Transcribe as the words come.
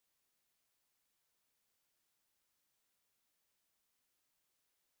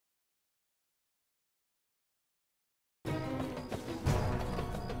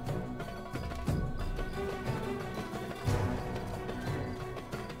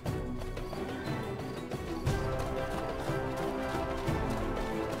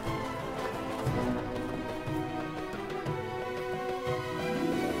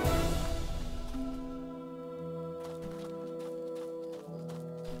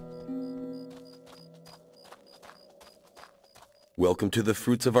Welcome to the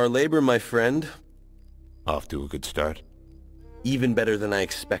fruits of our labor, my friend. Off to a good start. Even better than I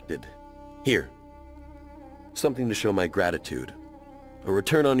expected. Here. Something to show my gratitude. A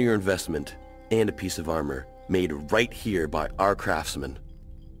return on your investment, and a piece of armor, made right here by our craftsmen.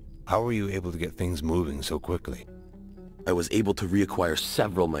 How were you able to get things moving so quickly? I was able to reacquire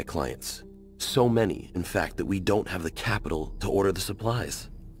several of my clients. So many, in fact, that we don't have the capital to order the supplies.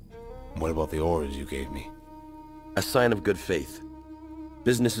 What about the ores you gave me? A sign of good faith.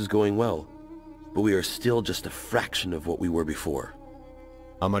 Business is going well, but we are still just a fraction of what we were before.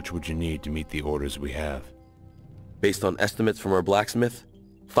 How much would you need to meet the orders we have? Based on estimates from our blacksmith,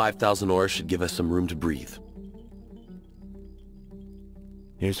 5,000 ores should give us some room to breathe.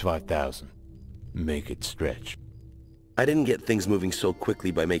 Here's 5,000. Make it stretch. I didn't get things moving so quickly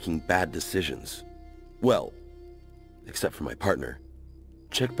by making bad decisions. Well, except for my partner.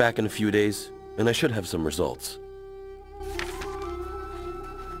 Check back in a few days, and I should have some results.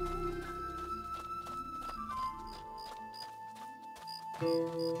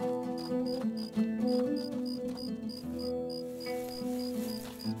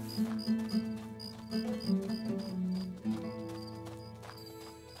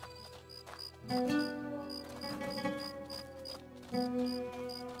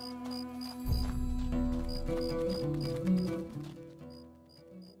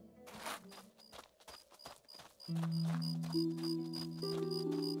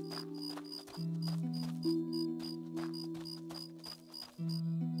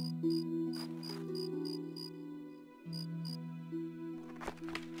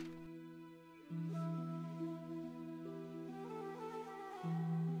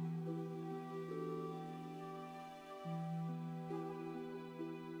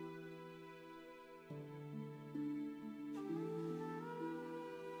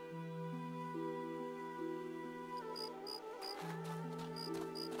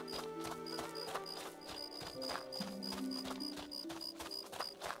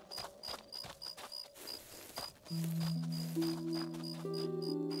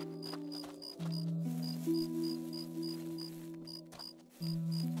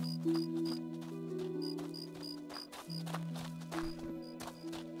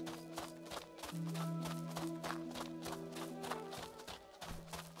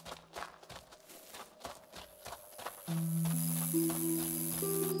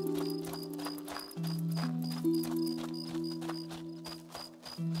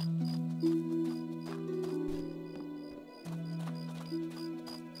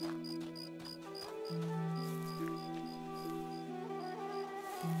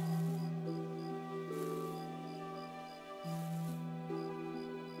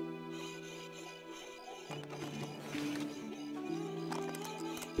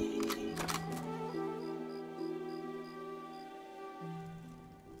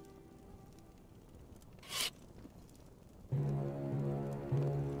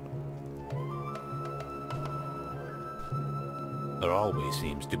 There always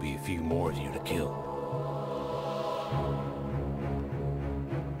seems to be a few more here to kill.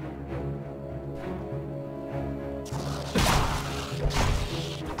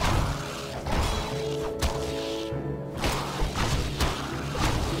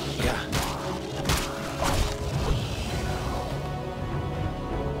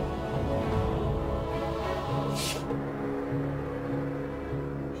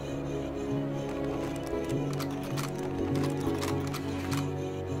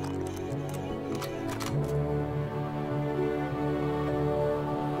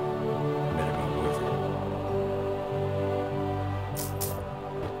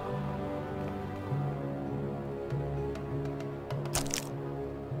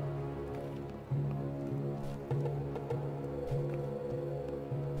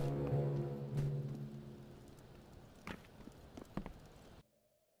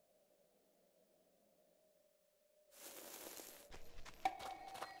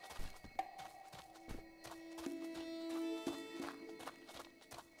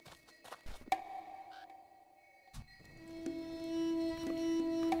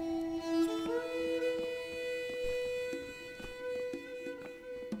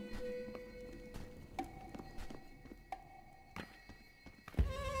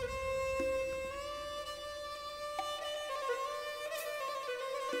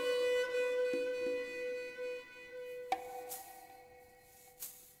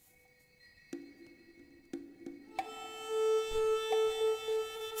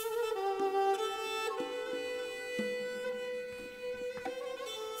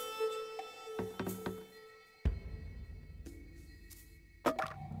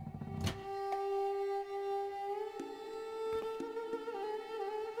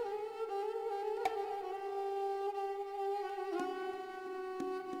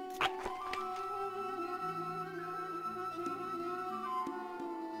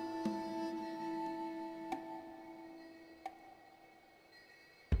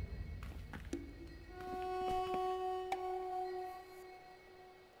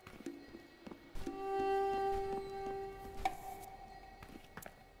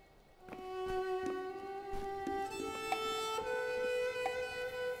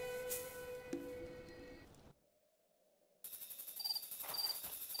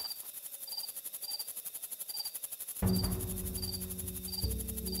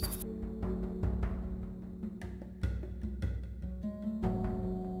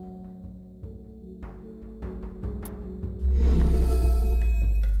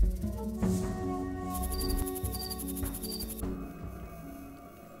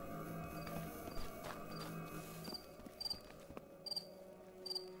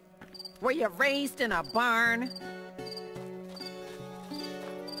 Were you raised in a barn?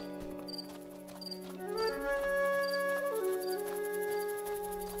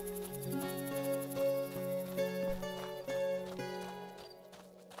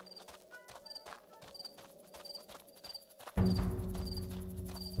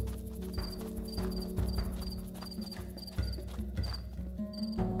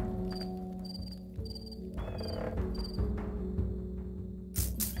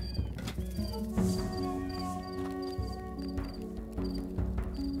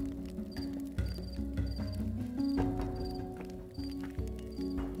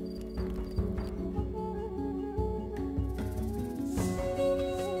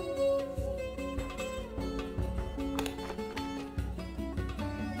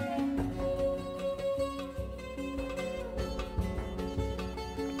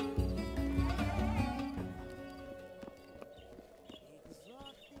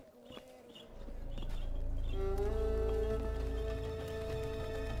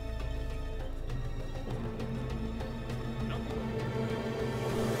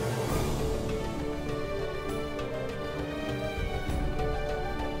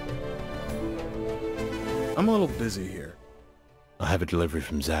 I'm a little busy here. I have a delivery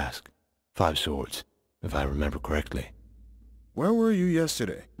from Zask. 5 swords, if I remember correctly. Where were you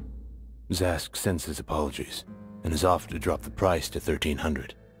yesterday? Zask sends his apologies, and has offered to drop the price to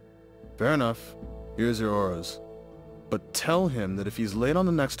 1300. Fair enough. Here's your auras. But tell him that if he's late on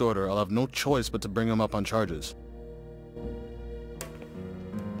the next order, I'll have no choice but to bring him up on charges.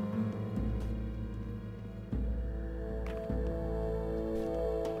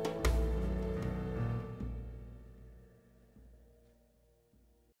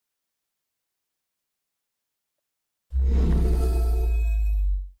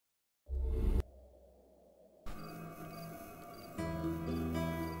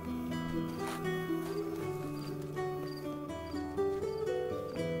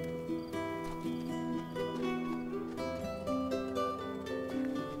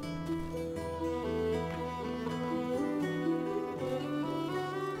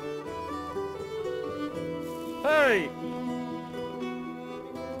 Hey!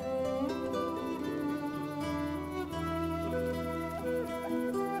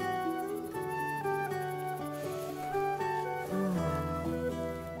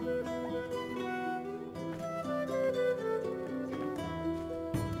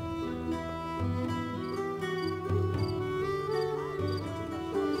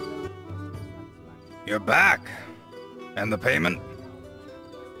 You're back. And the payment?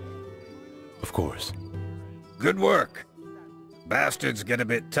 Of course. Good work. Bastards get a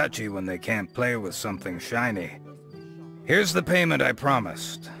bit touchy when they can't play with something shiny. Here's the payment I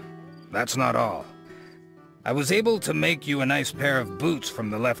promised. That's not all. I was able to make you a nice pair of boots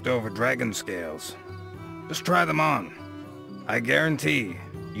from the leftover dragon scales. Just try them on. I guarantee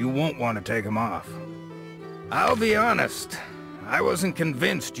you won't want to take them off. I'll be honest, I wasn't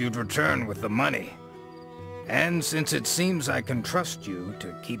convinced you'd return with the money. And since it seems I can trust you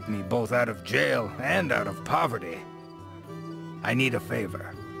to keep me both out of jail and out of poverty, I need a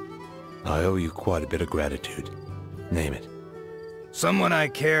favor. I owe you quite a bit of gratitude. Name it. Someone I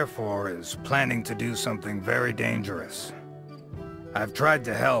care for is planning to do something very dangerous. I've tried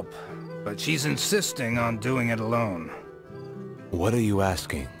to help, but she's insisting on doing it alone. What are you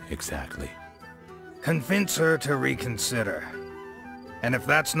asking, exactly? Convince her to reconsider. And if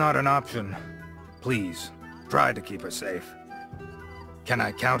that's not an option, please, try to keep her safe. Can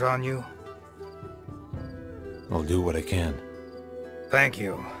I count on you? I'll do what I can. Thank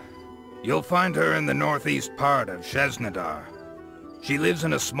you. You'll find her in the northeast part of Shesnadar. She lives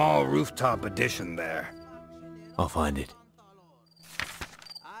in a small rooftop addition there. I'll find it.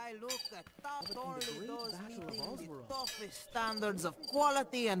 I look at those meeting the toughest standards of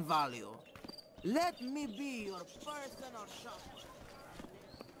quality and value. Let me be your personal shopper.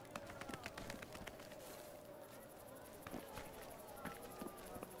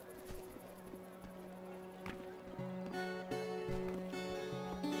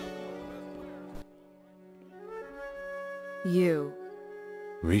 You.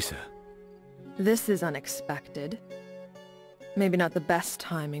 Risa. This is unexpected. Maybe not the best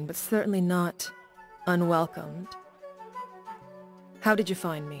timing, but certainly not unwelcomed. How did you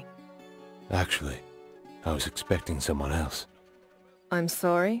find me? Actually, I was expecting someone else. I'm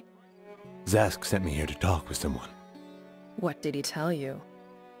sorry? Zask sent me here to talk with someone. What did he tell you?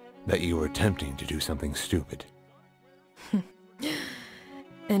 That you were attempting to do something stupid.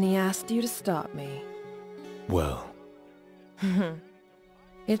 And he asked you to stop me. Well...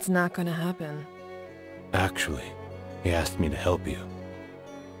 It's not gonna happen. Actually, he asked me to help you.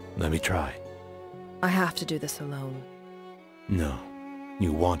 Let me try. I have to do this alone. No,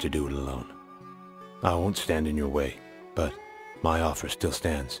 you want to do it alone. I won't stand in your way, but my offer still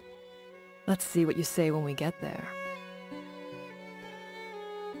stands. Let's see what you say when we get there.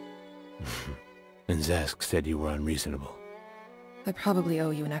 And Zask said you were unreasonable. I probably owe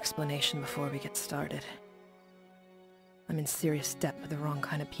you an explanation before we get started. I'm in serious debt with the wrong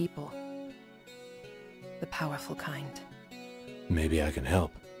kind of people. The powerful kind. Maybe I can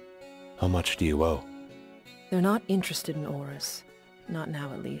help. How much do you owe? They're not interested in auras. Not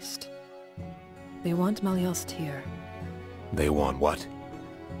now, at least. They want Maliel's tear. They want what?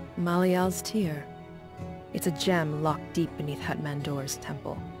 Maliel's tear. It's a gem locked deep beneath Hatmandor's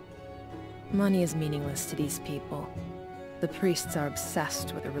temple. Money is meaningless to these people. The priests are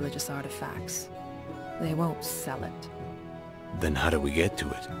obsessed with the religious artifacts. They won't sell it. Then how do we get to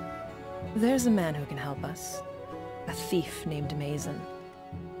it? There's a man who can help us. A thief named Mason.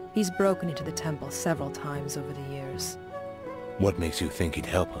 He's broken into the temple several times over the years. What makes you think he'd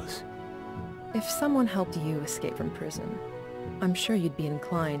help us? If someone helped you escape from prison, I'm sure you'd be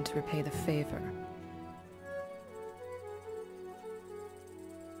inclined to repay the favor.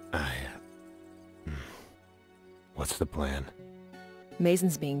 What's the plan?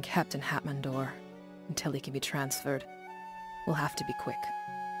 Mason's being kept in Hatmandor until he can be transferred. We'll have to be quick.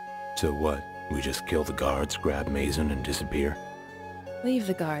 So what? We just kill the guards, grab Mason, and disappear? Leave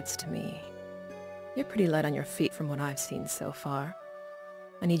the guards to me. You're pretty light on your feet from what I've seen so far.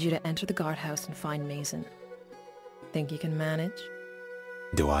 I need you to enter the guardhouse and find Mason. Think you can manage?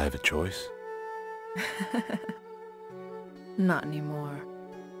 Do I have a choice? Not anymore.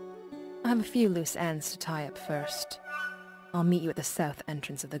 I have a few loose ends to tie up first. I'll meet you at the south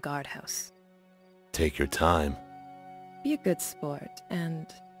entrance of the guardhouse. Take your time. Be a good sport, and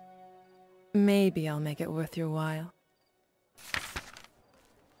maybe I'll make it worth your while.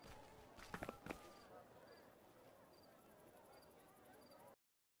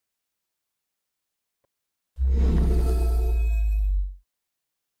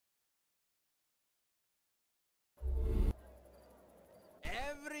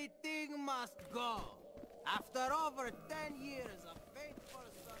 Everything must go. After over 10 years of faithful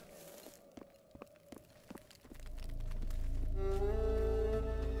service.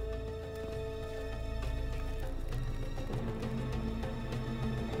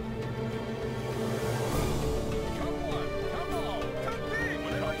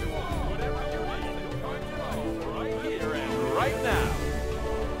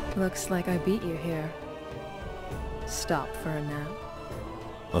 Looks like I beat you here. Stop for a nap.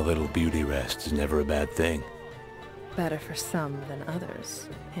 A little beauty rest is never a bad thing. Better for some than others,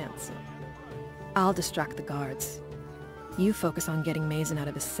 handsome. I'll distract the guards. You focus on getting Mason out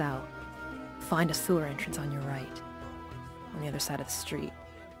of his cell. Find a sewer entrance on your right. On the other side of the street.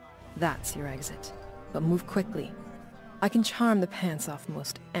 That's your exit. But move quickly. I can charm the pants off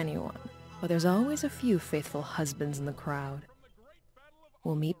most anyone, but there's always a few faithful husbands in the crowd.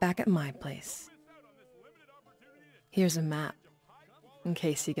 We'll meet back at my place. Here's a map, in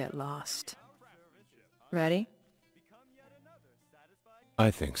case you get lost. Ready? I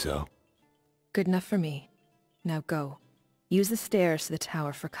think so. Good enough for me. Now go. Use the stairs to the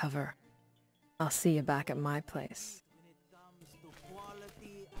tower for cover. I'll see you back at my place. When it comes to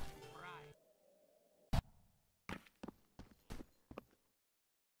quality and price.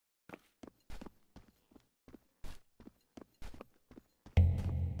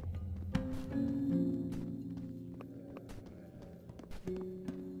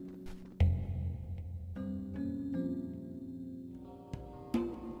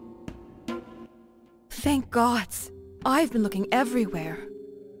 Thank gods. I've been looking everywhere.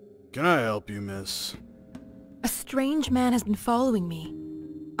 Can I help you, miss? A strange man has been following me.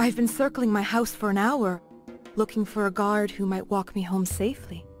 I've been circling my house for an hour, looking for a guard who might walk me home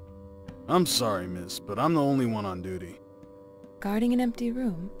safely. I'm sorry, miss, but I'm the only one on duty. Guarding an empty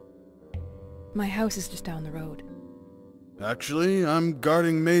room? My house is just down the road. Actually, I'm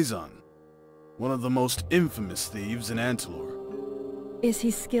guarding Mason, one of the most infamous thieves in Antilor. Is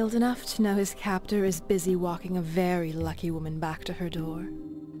he skilled enough to know his captor is busy walking a very lucky woman back to her door?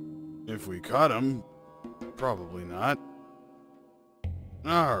 If we caught him, probably not.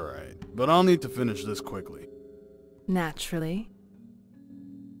 Alright, but I'll need to finish this quickly. Naturally.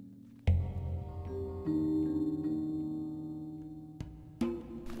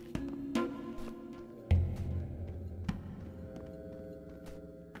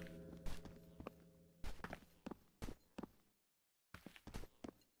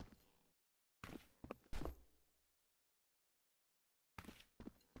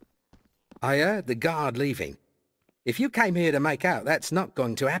 I heard the guard leaving. If you came here to make out, that's not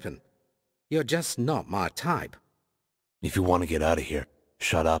going to happen. You're just not my type. If you want to get out of here,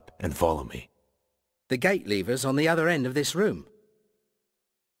 shut up and follow me. The gate lever's on the other end of this room.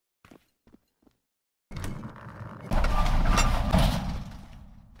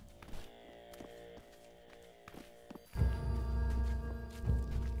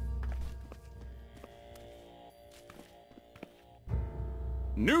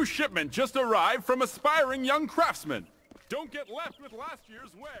 New shipment just arrived from aspiring young craftsmen. Don't get left with last year's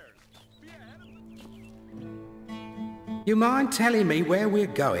wares. Be ahead of You mind telling me where we're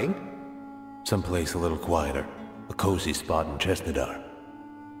going? Someplace a little quieter. A cozy spot in Chesnadar.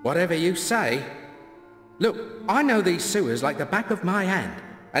 Whatever you say. Look, I know these sewers like the back of my hand.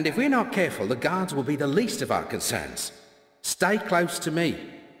 And if we're not careful, the guards will be the least of our concerns. Stay close to me.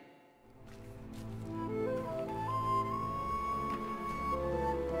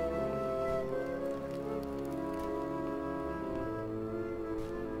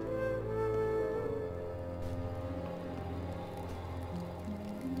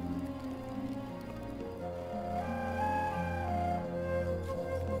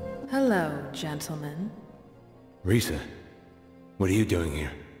 Hello, gentlemen. Risa, what are you doing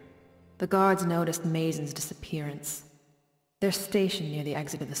here? The guards noticed Mazen's disappearance. They're stationed near the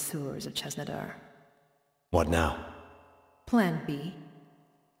exit of the sewers of Chesnadar. What now? Plan B.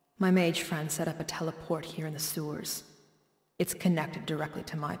 My mage friend set up a teleport here in the sewers. It's connected directly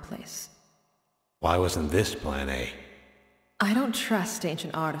to my place. Why wasn't this Plan A? I don't trust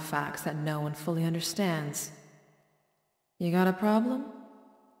ancient artifacts that no one fully understands. You got a problem?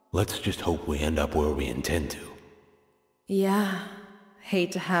 Let's just hope we end up where we intend to. Yeah.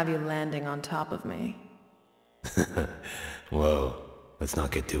 Hate to have you landing on top of me. Whoa, let's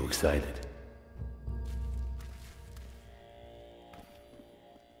not get too excited.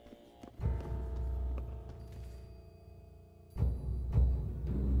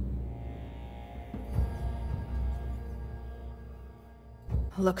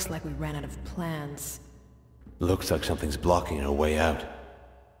 Looks like we ran out of plans. Looks like something's blocking our way out.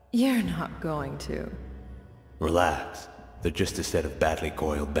 You're not going to. Relax. They're just a set of badly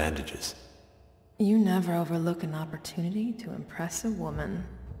coiled bandages. You never overlook an opportunity to impress a woman.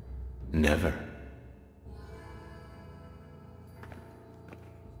 Never.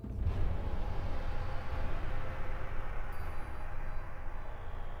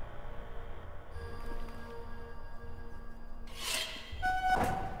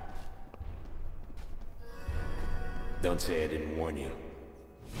 Don't say I didn't warn you.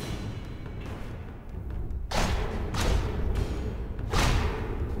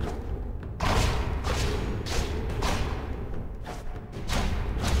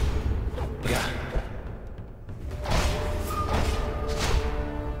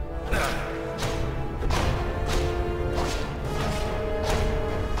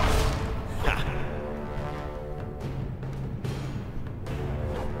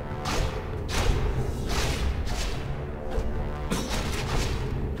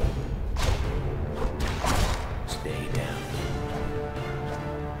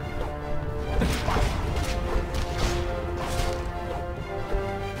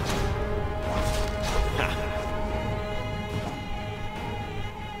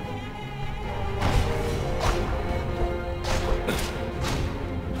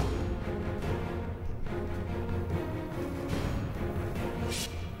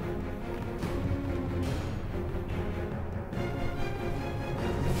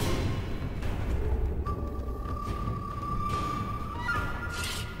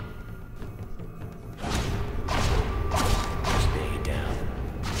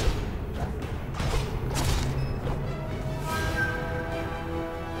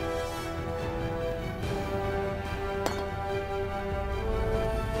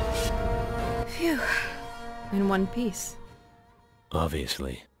 Phew. In one piece.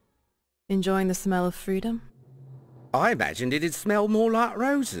 Obviously. Enjoying the smell of freedom? I imagined it'd smell more like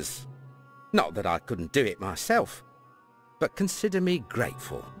roses. Not that I couldn't do it myself, but consider me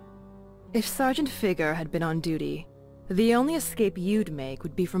grateful. If Sergeant Figure had been on duty, the only escape you'd make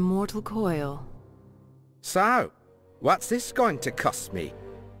would be from mortal coil. So, what's this going to cost me?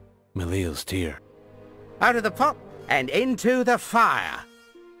 Malil's tear. Out of the pot and into the fire.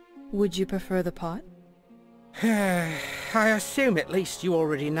 Would you prefer the pot? I assume at least you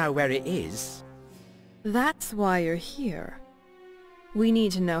already know where it is. That's why you're here. We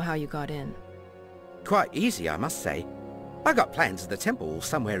need to know how you got in. Quite easy, I must say. I got plans of the temple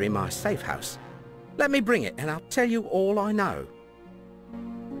somewhere in my safe house. Let me bring it and I'll tell you all I know.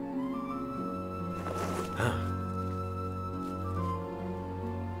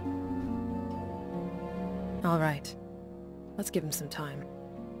 All right. Let's give him some time.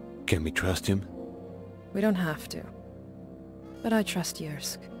 Can we trust him? We don't have to. But I trust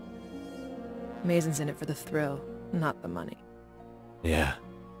Yursk. Mazen's in it for the thrill, not the money. Yeah,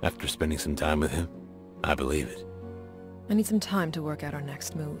 after spending some time with him, I believe it. I need some time to work out our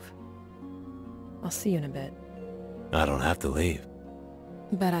next move. I'll see you in a bit. I don't have to leave.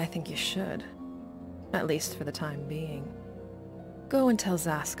 But I think you should. At least for the time being. Go and tell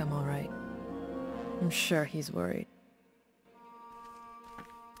Zask I'm alright. I'm sure he's worried.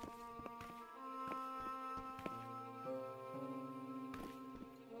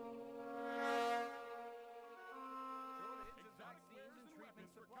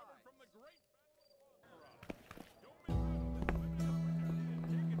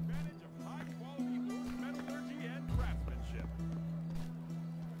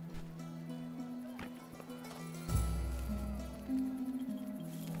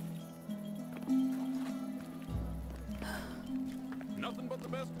 Nothing but the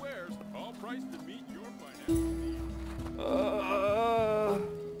best wares, all priced to meet your financial needs.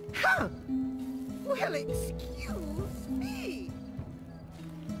 Huh. Well, excuse me.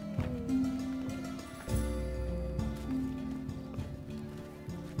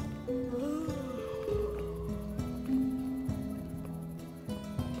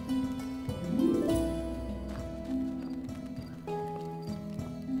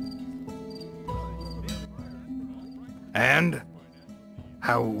 And?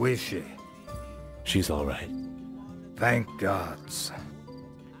 How is she? She's all right. Thank gods.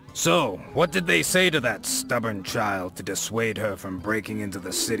 So, what did they say to that stubborn child to dissuade her from breaking into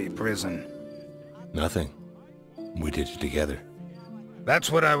the city prison? Nothing. We did it together.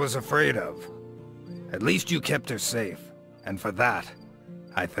 That's what I was afraid of. At least you kept her safe, and for that,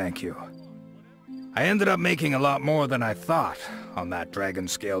 I thank you. I ended up making a lot more than I thought on that dragon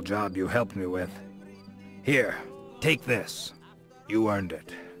scale job you helped me with. Here, take this. You earned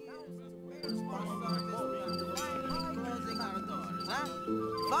it.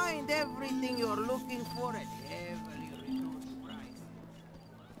 Find everything you're looking for at heavily reduced price.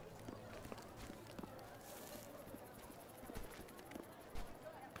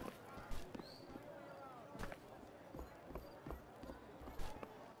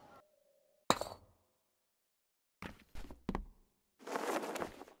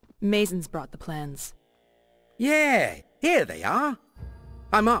 Mazen's brought the plans. Yeah, here they are.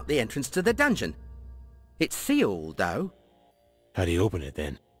 I marked the entrance to the dungeon. It's sealed, though. How do you open it,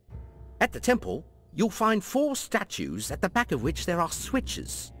 then? At the temple, you'll find 4 statues at the back of which there are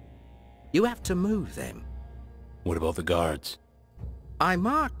switches. You have to move them. What about the guards? I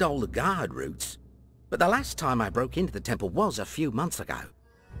marked all the guard routes, but the last time I broke into the temple was a few months ago.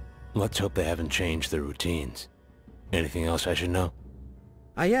 Let's hope they haven't changed their routines. Anything else I should know?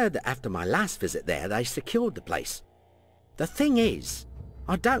 I heard that after my last visit there, they secured the place. The thing is,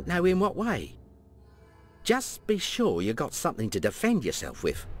 I don't know in what way. Just be sure you got something to defend yourself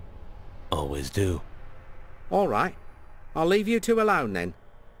with. Always do. All right. I'll leave you two alone then.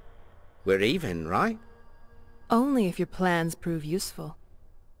 We're even, right? Only if your plans prove useful.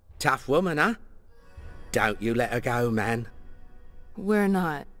 Tough woman, huh? Don't you let her go, man. We're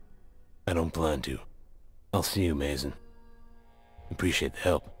not. I don't plan to. I'll see you, Mazen. Appreciate the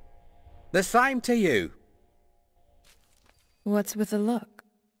help. The same to you. What's with the look?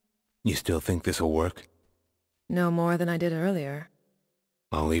 You still think this'll work? No more than I did earlier.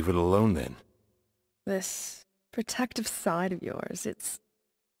 I'll leave it alone then. This protective side of yours, it's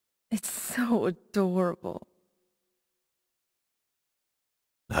so adorable.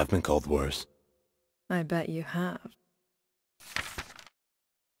 I've been called worse. I bet you have.